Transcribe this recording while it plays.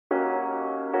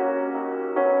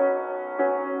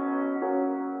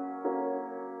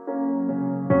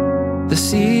The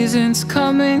seasons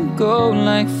come and go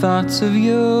like thoughts of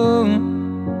you.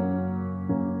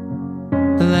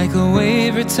 Like a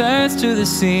wave returns to the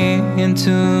sea,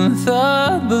 into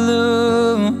the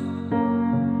blue.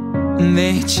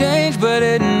 They change but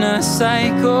in a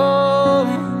cycle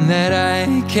that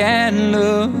I can't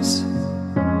lose.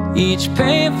 Each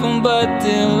painful but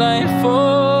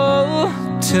delightful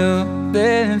to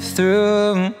live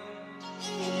through.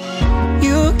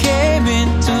 You came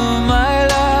into my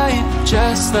life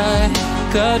just like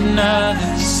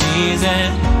another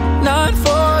season. Not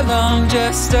for long,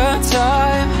 just a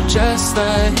time, just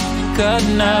like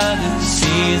another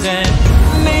season.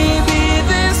 Maybe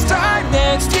this time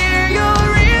next year you'll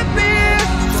reappear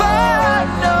for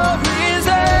no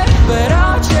reason, but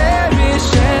I'll cherish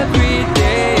every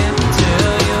day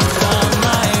until you come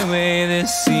my way this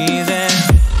season.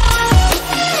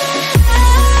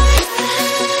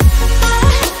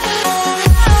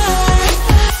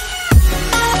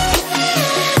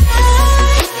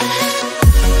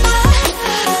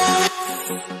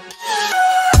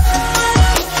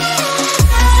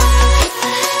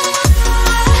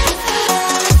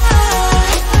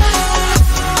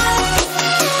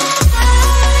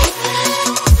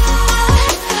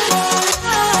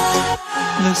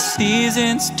 The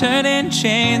seasons turn and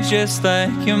change just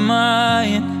like your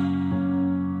mind.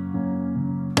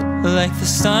 Like the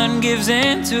sun gives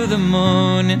into the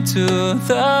moon, into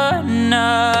the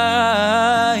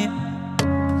night.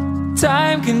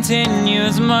 Time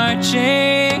continues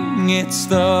marching, it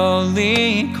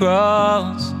slowly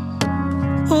crawls.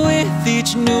 With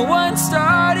each new one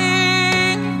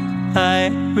starting, I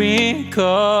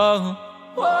recall.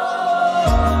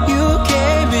 You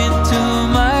came into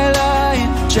my life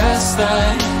just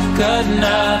like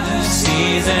another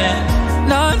season.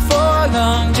 Not for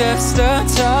long, just a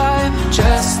time,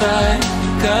 just like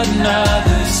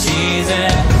another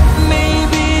season.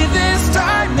 Maybe this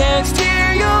time next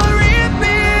year you'll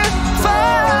reappear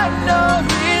for no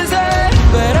reason,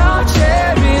 but I'll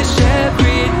cherish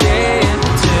every day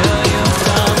until you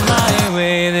come my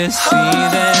way this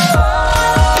season.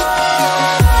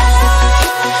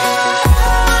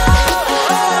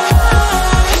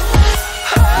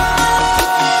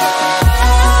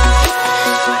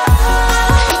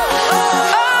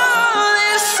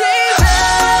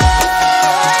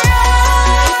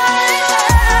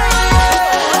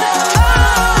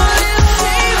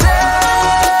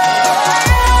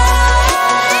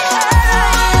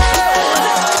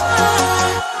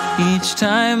 Each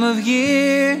time of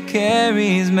year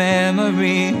carries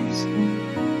memories,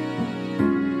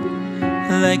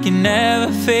 like a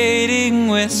never fading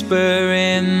whisper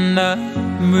in the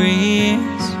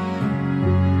breeze.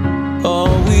 Oh,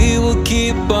 we will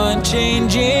keep on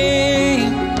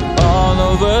changing all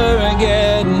over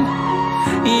again.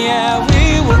 Yeah,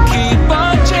 we will keep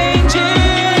on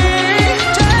changing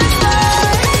just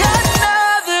like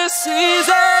another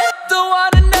season. Don't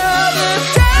want another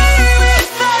day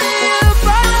without you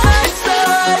by my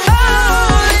side.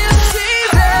 Oh, this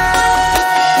season.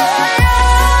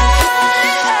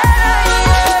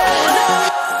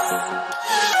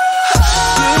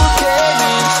 You came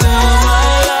into my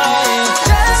life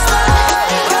just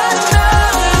like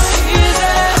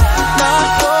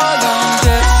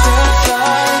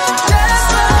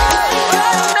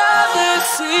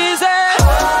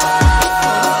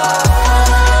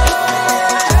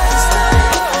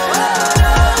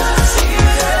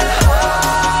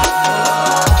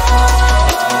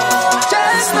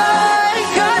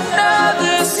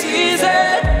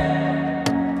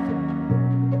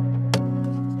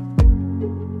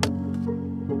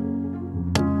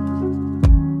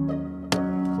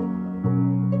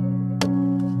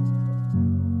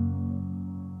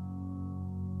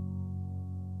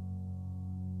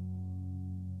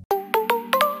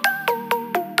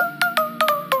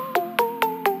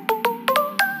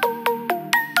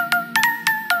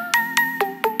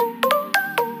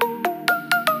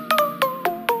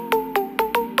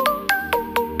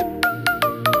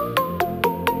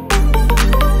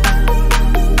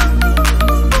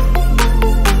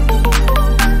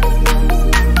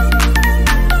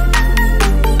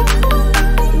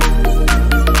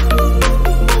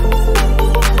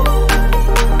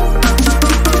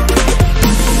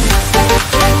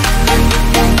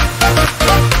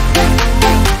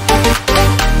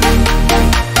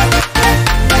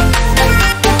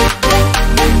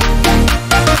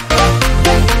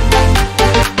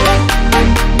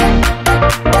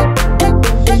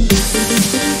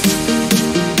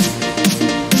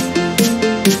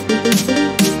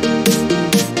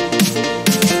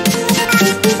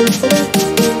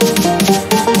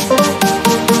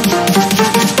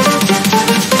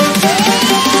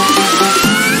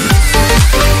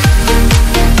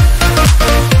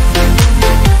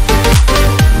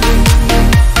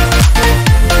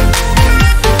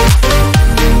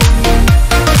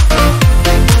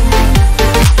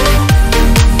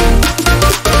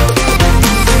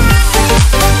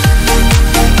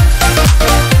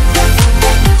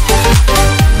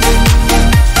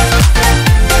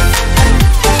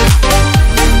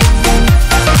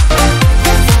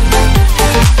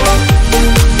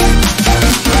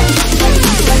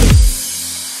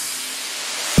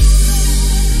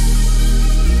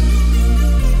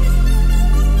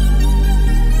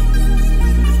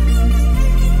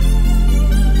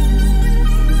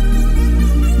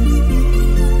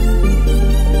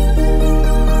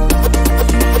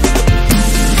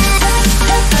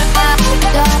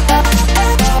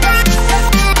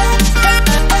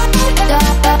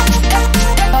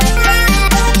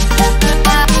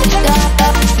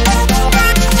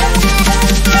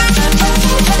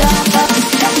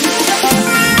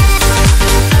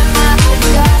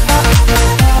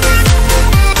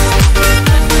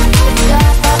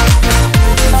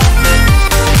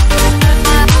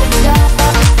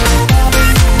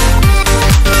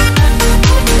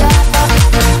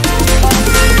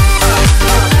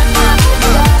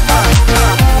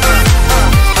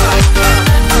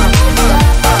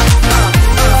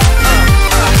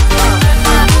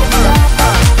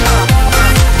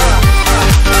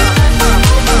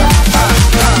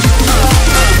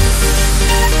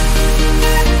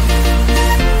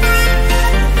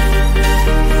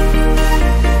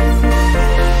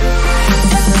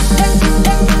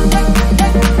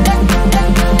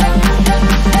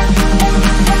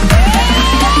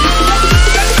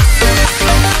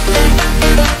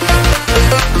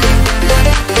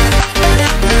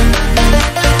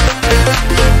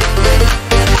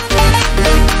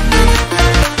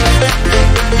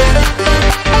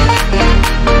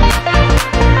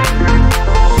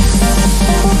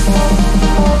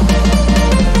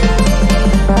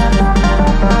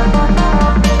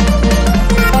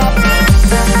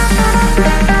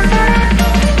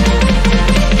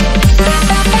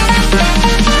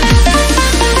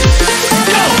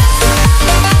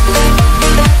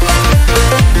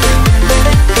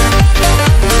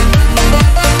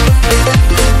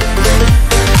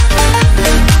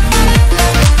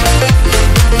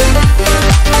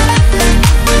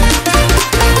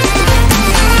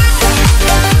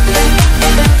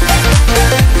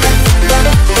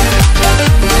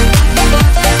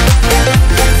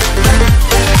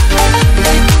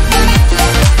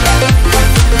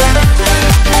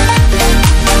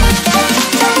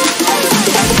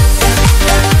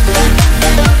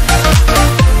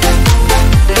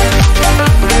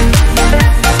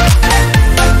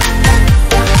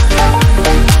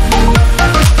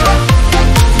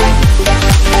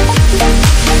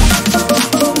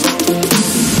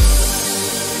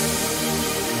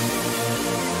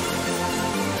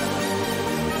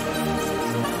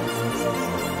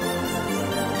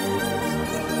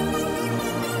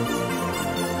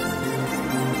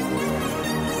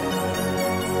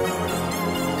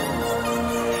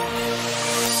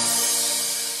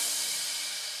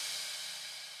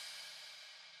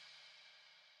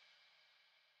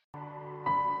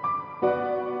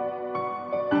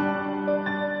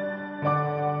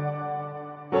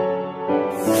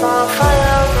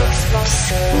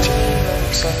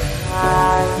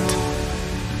tonight.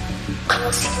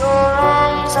 Close your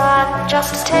eyes and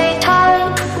just stay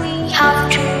tight. We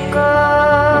have dreams.